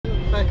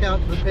back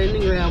out to the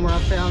pending ground where I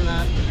found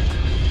that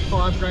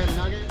 5 gram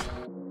nugget.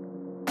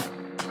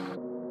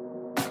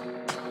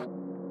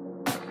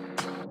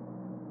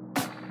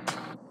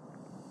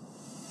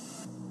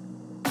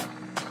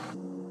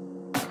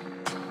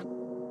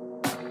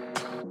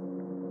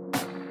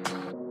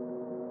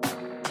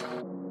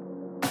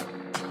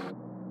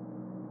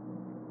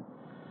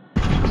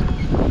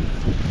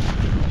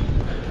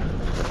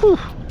 Whew,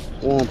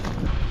 warm.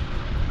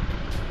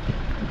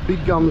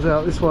 Big gums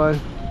out this way.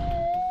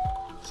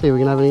 See if we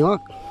can have any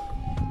luck.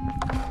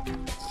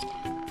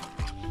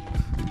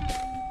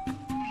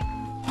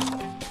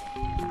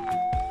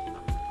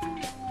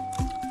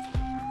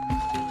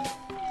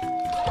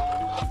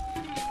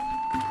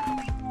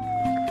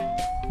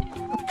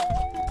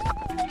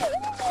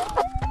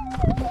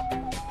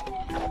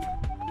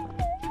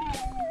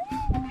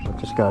 I'll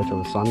just go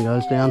till the sun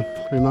goes down,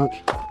 pretty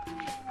much.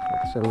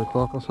 Like 7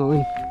 o'clock or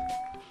something.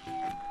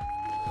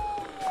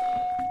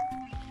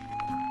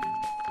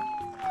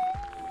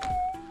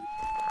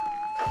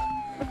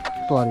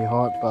 Bloody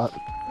hot, but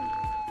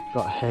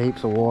got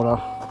heaps of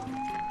water,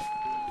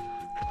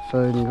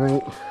 food and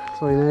drink.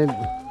 That's all you need.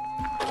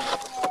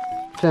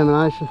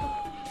 Determination.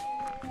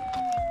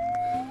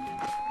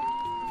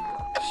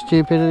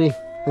 Stupidity.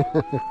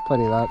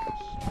 Plenty of that.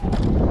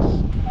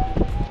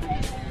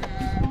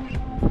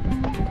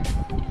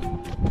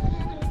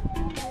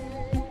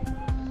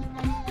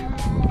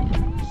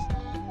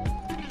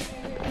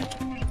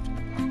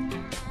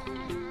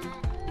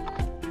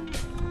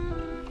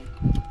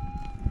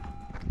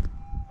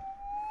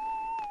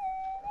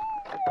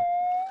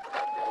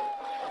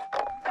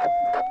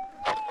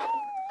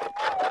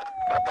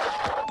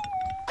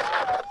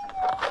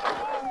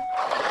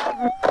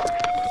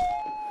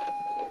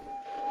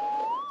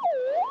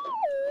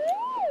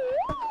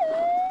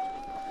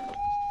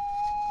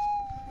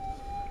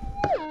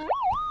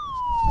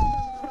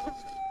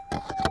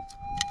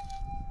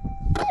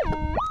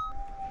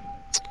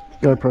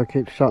 GoPro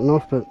keeps shutting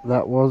off, but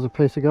that was a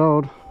piece of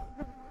gold.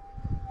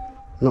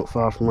 Not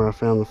far from where I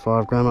found the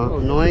 5 grammer.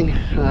 Annoying.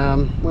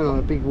 Went on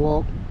a big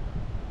walk.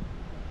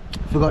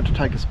 Forgot to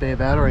take a spare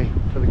battery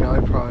for the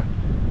GoPro.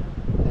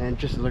 And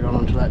just as I got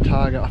onto that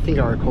target, I think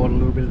I recorded a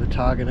little bit of the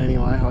target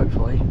anyway,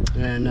 hopefully.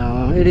 And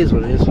it is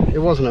what it is.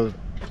 It wasn't an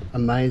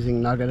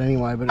amazing nugget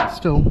anyway, but it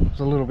still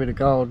was a little bit of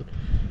gold.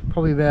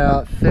 Probably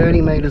about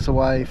 30 meters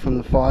away from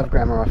the 5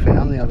 grammer I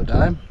found the other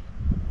day.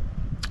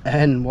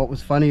 And what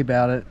was funny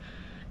about it,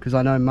 because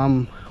I know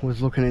Mum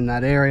was looking in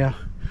that area,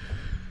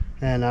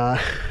 and I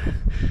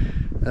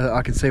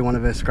could see one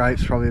of her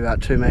scrapes probably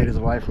about 2 meters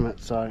away from it.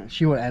 So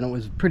she went, and it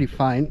was pretty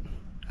faint,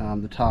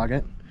 the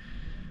target.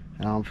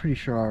 And I'm pretty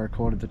sure I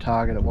recorded the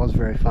target. It was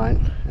very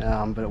faint,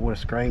 but it would have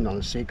screamed on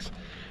a 6.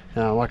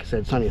 Like I said,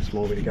 it's only a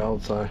small bit of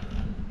gold, so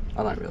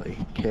I don't really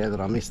care that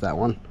I missed that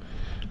one.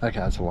 Okay,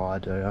 that's a lie, I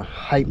do. I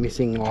hate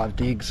missing live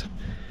digs.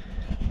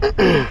 But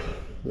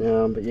yeah,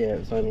 it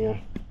was only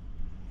a.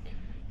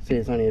 See,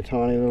 it's only a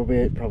tiny little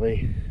bit,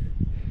 probably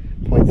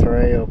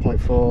 0.3 or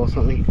 0.4 or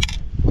something.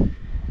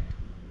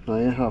 Oh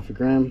yeah, half a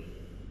gram.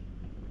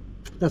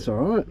 That's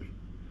alright.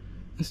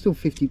 That's still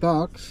 50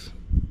 bucks.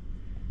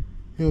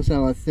 And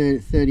also like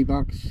 30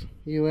 bucks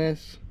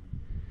US.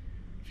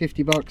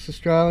 50 bucks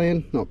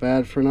Australian. Not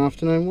bad for an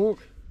afternoon walk.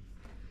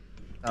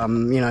 You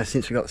know,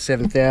 since I got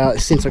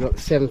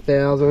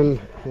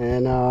 7,000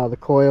 and the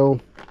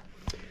coil,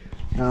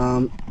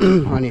 I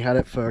only had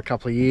it for a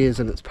couple of years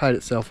and it's paid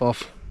itself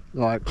off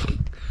like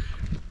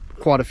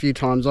quite a few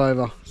times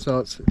over, so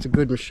it's a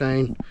good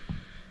machine,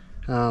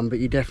 but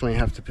you definitely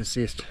have to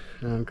persist,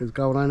 because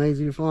gold ain't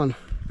easy to find.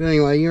 But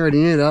anyway, you already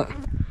knew that.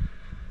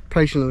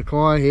 Patient of the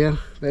choir here.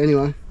 But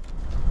anyway,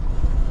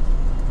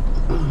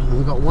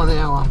 we've got 1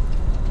 hour.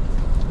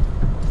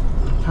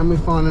 Can we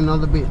find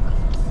another bit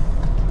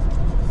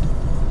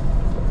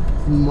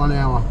in 1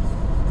 hour?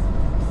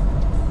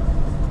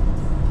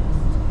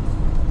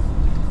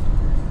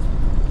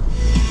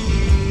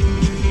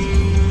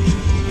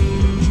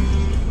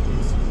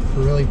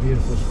 Really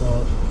beautiful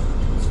spot.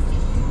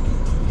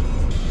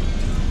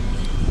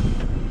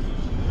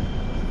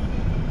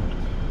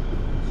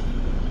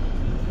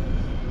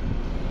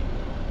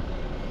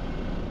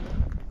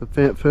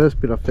 The first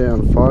bit I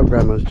found, 5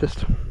 grammer, was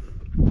just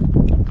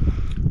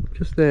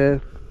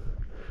there,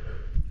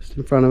 just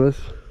in front of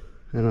us,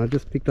 and I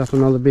just picked up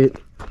another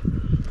bit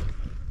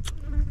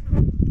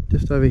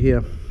just over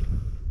here.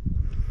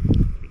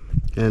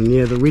 And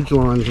yeah, the ridge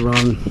lines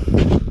run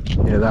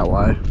that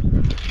way.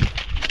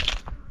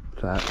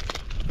 That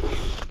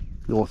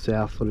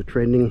north-south sort of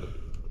trending,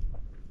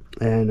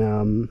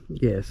 and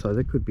yeah, so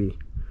there could be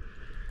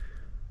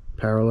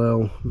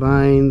parallel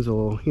veins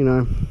or, you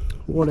know,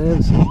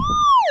 whatevs.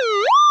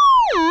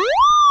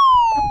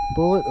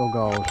 Bullet or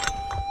gold?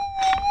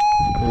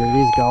 And if it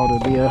is gold,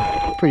 it'll be a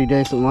pretty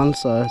decent one,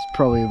 so it's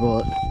probably a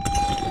bullet.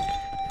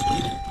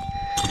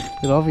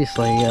 But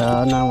obviously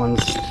no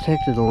one's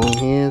detected along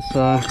here,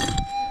 so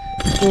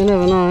you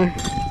never know.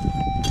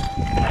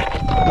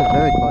 We're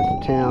very close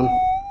to town.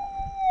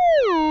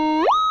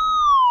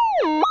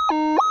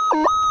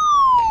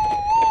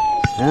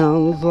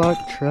 Sounds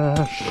like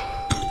trash.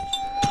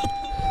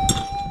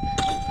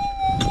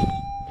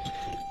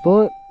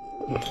 Bullet.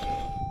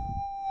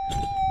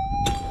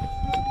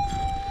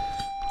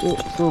 Yeah,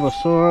 thought I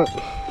saw it.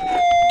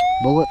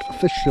 Bullet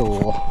for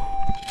sure.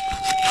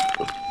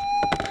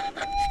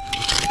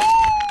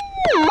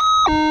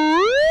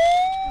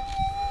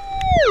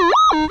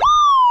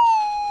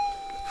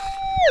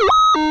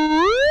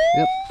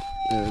 Yep,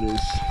 there it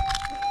is.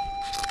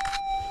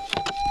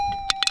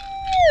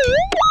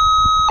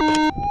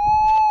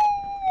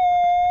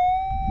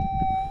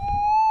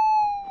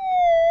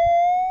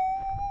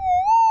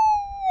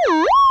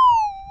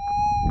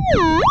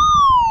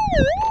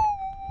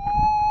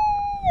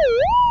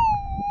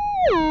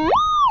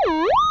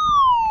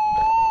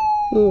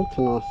 Oh, it's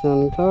a nice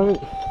sounding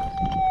target.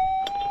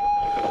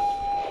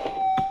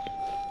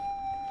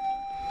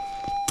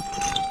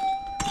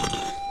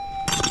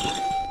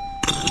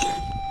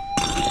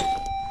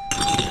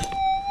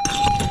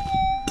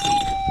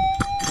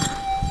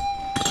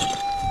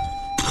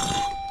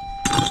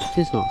 It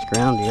is nice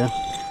ground here.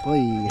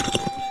 Boy,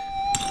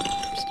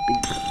 just a big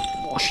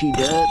washy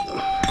dirt.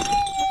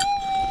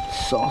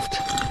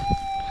 Soft.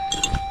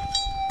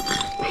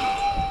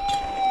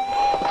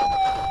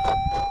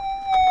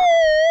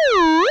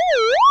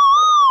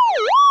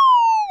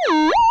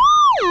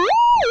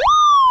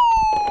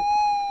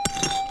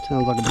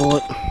 Sounds like a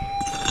bullet.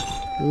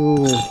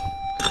 Ooh,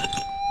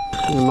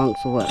 in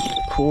amongst all that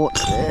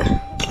quartz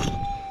there.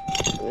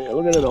 Yeah,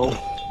 look at it all.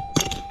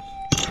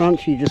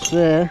 Crunchy just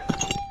there.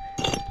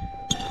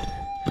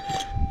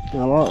 I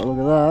like it, look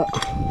at that.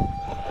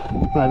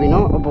 Maybe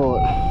not a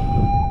bullet.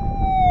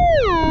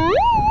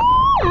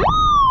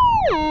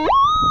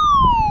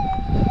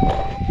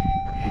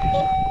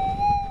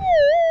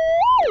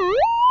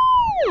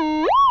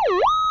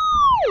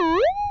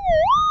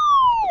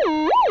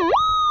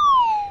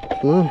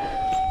 No,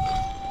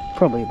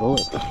 probably a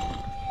bullet.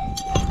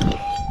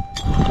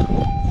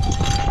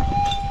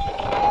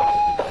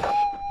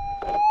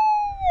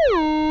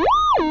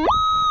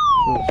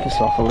 I'll piss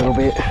off a little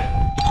bit.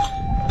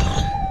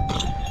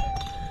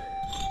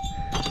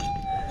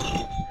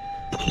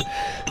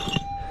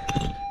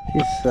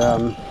 It's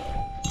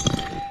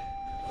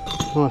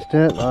nice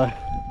dirt though.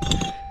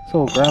 It's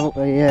all gravel,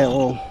 yeah,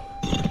 all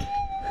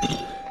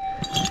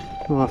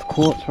nice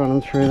quartz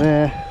running through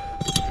there.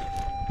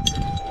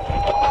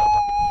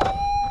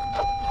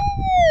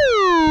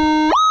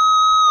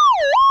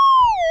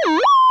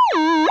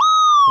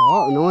 I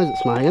like the noise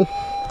it's making.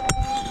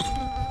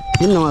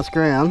 In nice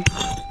ground.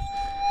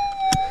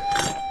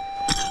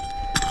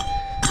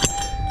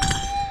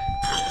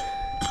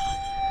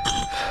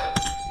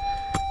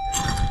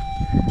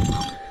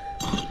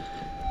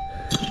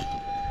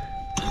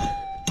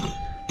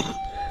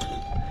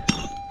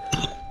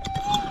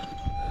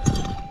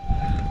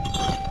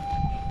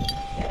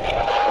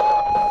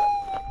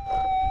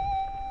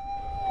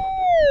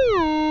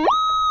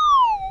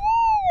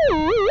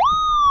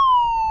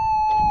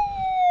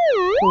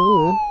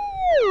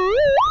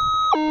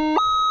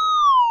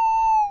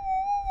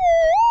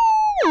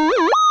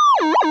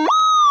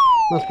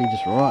 Must be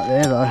just right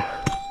there though.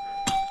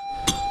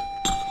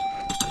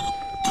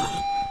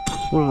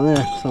 Right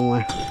there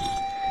somewhere.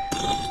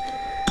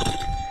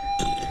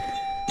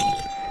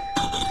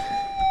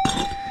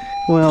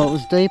 Well, it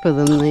was deeper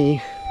than the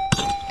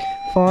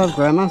 5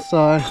 grammer,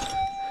 so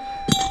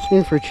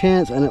in for a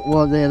chance, and it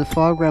was there. The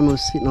 5 grammer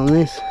was sitting on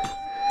this.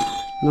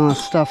 Nice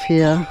stuff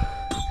here.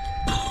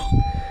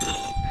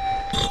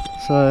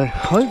 So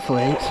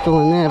hopefully it's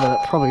still in there,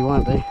 but it probably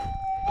won't be.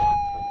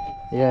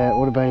 Yeah, it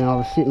would have been. I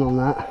was sitting on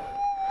that.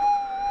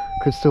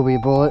 Could still be a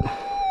bullet.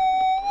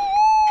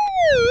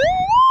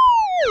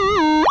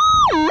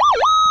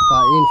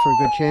 But in for a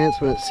good chance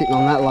when it's sitting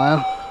on that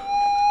layer.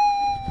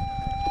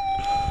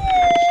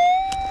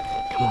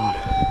 Come on.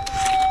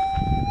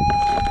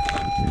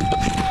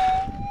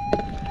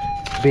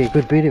 Be a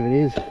good bit if it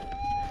is.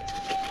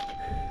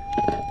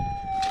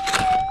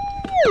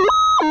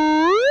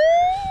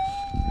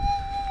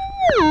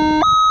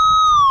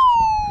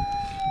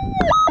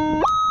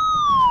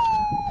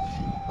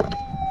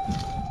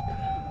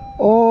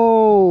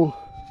 Oh,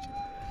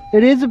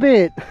 it is a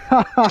bit.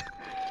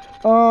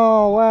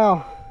 Oh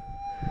wow.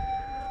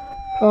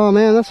 Oh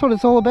man, that's what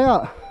it's all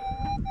about.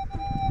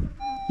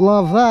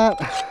 Love that.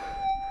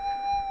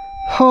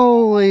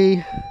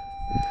 Holy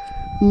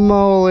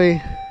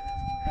moly.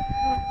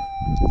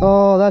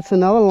 Oh, that's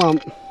another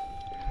lump.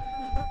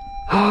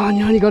 Oh, and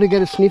you only got to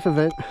get a sniff of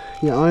it.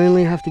 You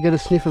only have to get a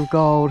sniff of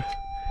gold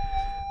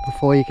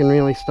before you can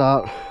really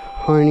start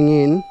honing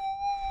in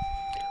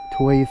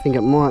to where you think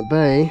it might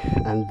be.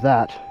 And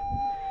that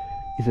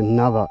is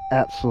another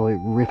absolute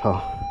ripper.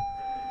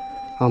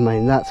 I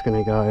mean, that's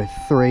going to go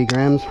 3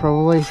 grams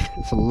probably.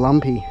 It's a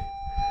lumpy.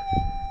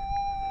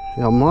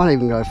 I might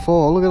even go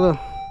 4. Look at the...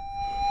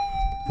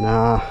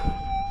 Nah,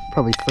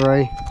 probably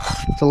 3.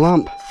 It's a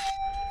lump.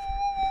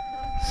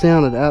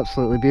 Sounded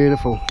absolutely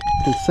beautiful.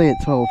 You can see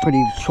it's all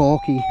pretty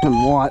chalky and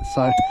white,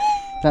 so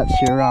that's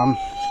your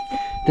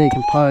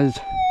decomposed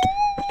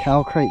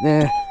calcrete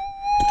there.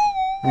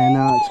 And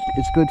it's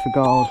it's good for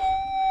gold,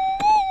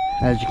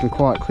 as you can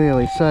quite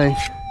clearly see.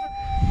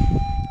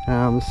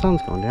 The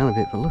sun's gone down a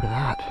bit, but look at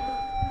that.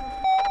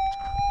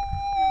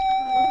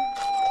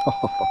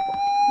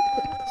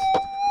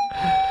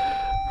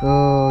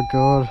 Oh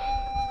god.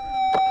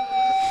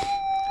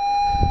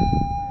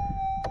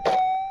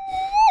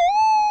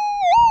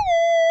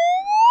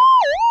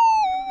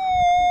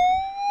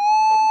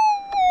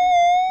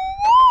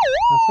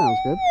 That sounds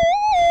good.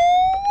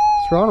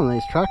 It's right on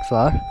these tracks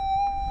though.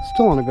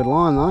 Still on a good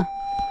line though.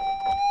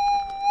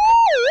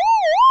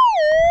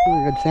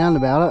 A good sound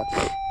about it.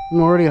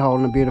 I'm already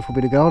holding a beautiful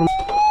bit of gold.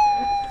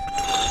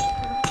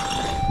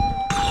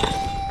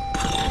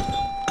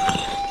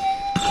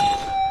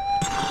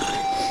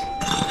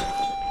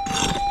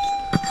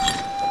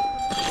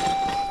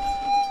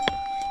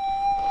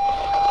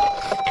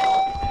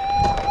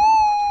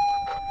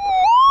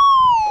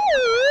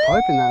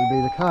 Hoping that would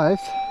be the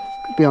case.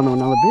 Could be onto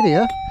another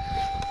video.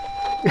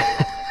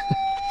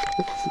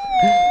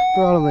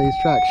 Right on these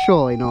tracks.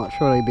 Surely not.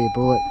 Surely it'd be a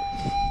bullet.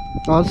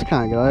 I just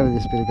can't get over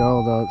this bit of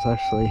gold though. It's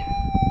actually,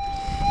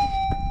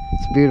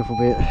 it's a beautiful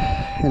bit.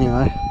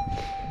 Anyway,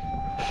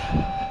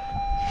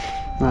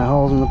 no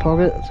holes in the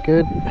pocket. It's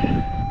good.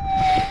 It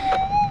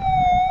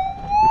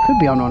could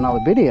be onto another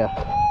video.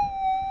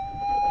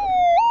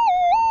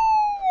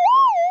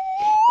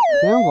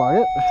 Sounds like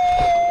it.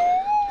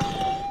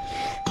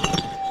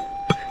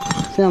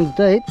 Sounds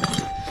deep.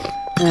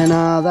 And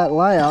that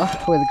layer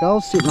where the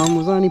gold's sitting on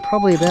was only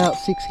probably about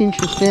 6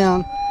 inches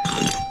down.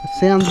 It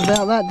sounds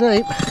about that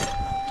deep.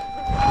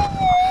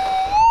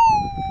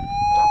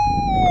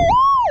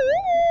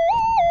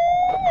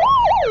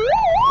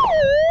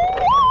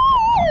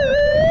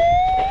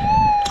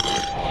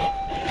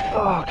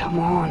 Oh, come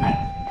on.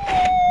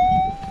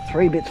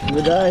 3 bits for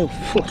the day,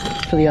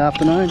 for the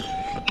afternoon.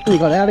 We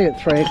got out here at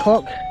 3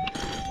 o'clock.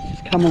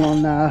 Just coming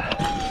on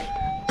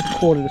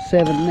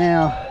 6:45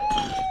 now.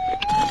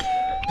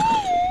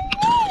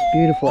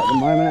 Beautiful at the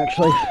moment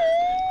actually.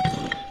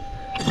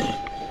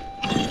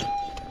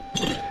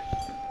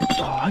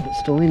 Oh, I hope it's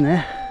still in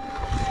there.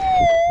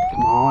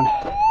 Come on.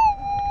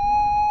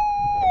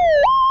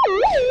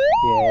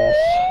 Yes.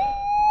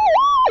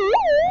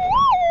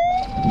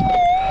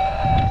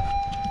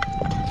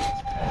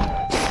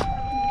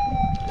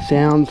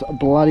 Sounds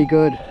bloody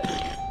good.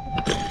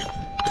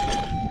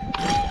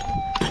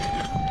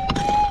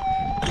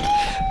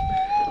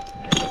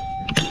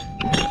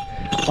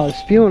 I was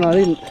spewing, I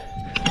didn't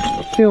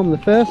film the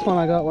first one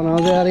I got when I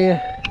was out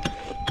here,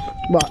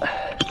 but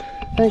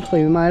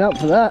thankfully we made up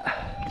for that.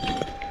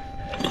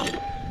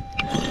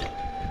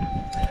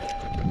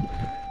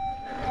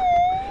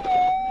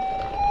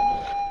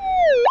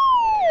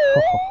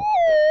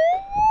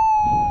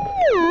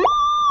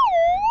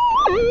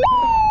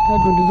 How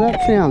good does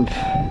that sound?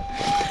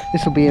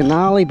 This will be a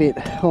gnarly bit,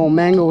 all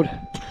mangled.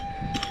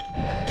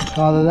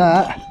 Either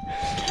that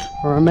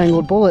or a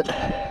mangled bullet.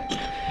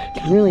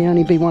 Can really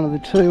only be one of the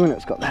two when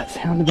it's got that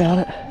sound about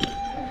it.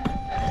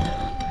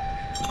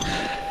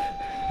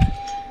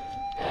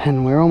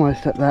 And we're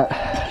almost at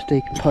that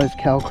decomposed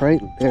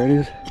calcrete. There it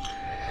is,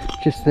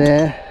 just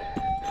there.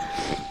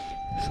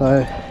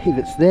 So if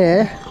it's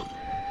there,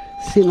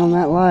 sitting on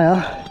that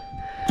layer,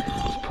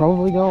 it's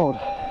probably gold.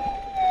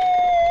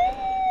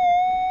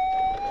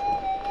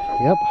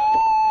 Yep.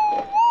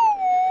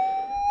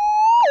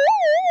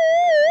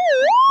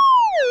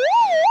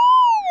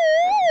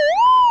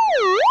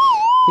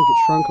 I think it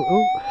shrunk a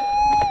little.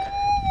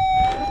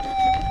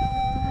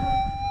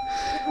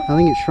 I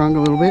think it shrunk a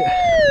little bit.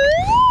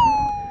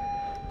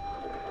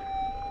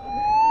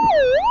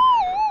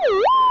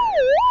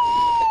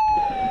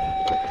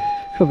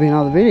 Could be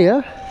another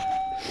video.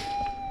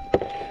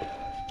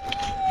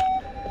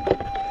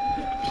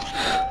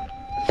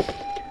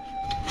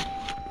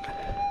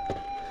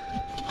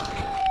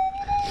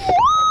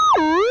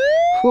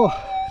 Whew,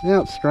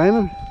 now it's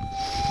screaming.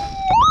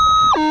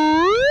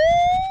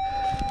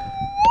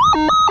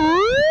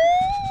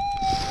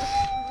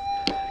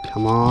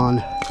 Come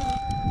on.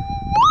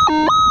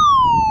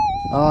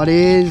 Oh, it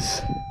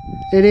is.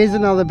 It is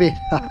another bit.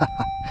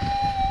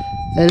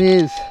 It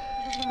is.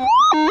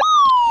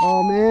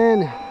 Oh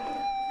man.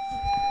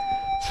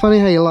 It's funny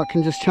how your luck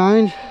can just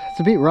change. It's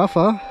a bit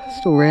rougher,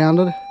 still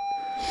rounded.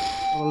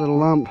 A little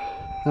lump.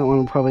 That one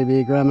will probably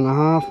be 1.5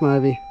 grams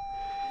maybe.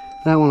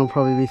 That one will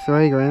probably be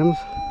 3 grams.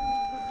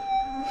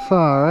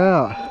 Far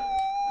out.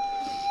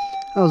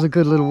 That was a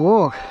good little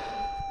walk.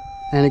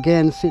 And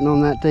again, sitting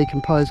on that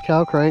decomposed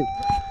calcrete.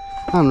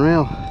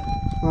 Unreal.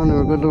 Onto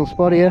a good little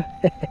spot here.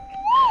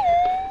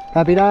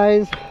 Happy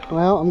days.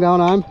 Well, I'm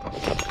going home.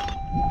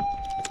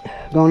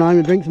 Going home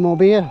to drink some more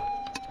beer.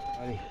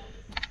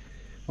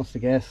 What's the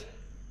guess?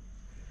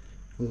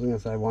 I was going to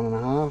say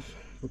 1.5.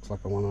 Looks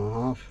like a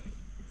 1.5.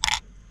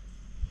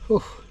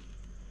 Whew.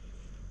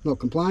 Not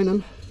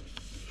complaining.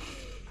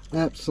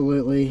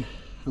 Absolutely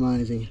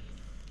amazing.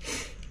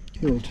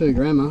 A little 2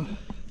 grammer.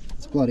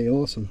 It's bloody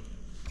awesome.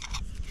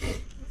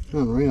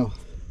 Unreal.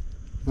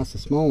 That's a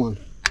small one.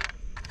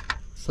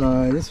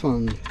 So this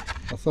one,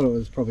 I thought it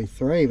was probably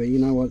 3, but you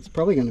know what? It's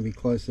probably going to be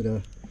closer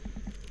to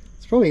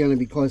probably going to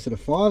be closer to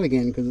 5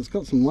 again because it's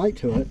got some weight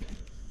to it.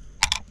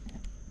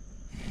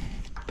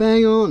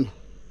 Bang on.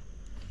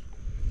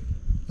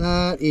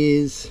 That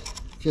is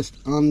just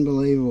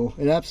unbelievable.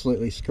 It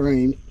absolutely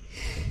screamed.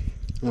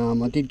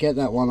 I did get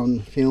that one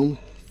on film,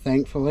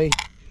 thankfully.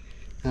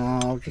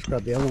 I'll just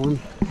grab the other one.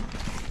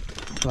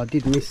 But I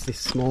did miss this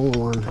smaller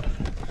one.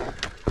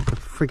 The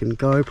friggin'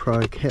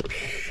 GoPro kept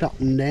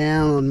shutting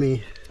down on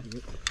me.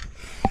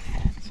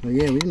 So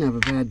yeah, we didn't have a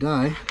bad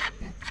day.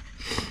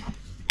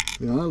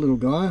 You know, little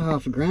guy,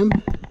 1/2 gram.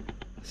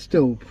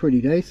 Still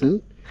pretty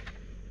decent.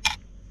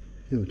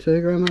 A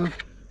 2 grammer.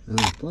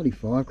 Oh, bloody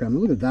 5 grammer.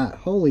 Look at that.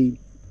 Holy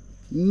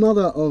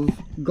mother of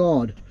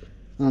God.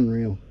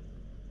 Unreal.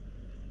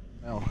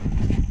 Well,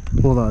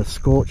 although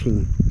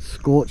scorching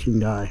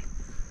day.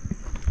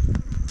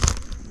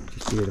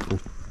 Just beautiful.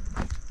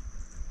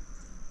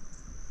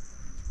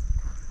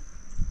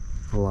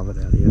 I love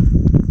it out here.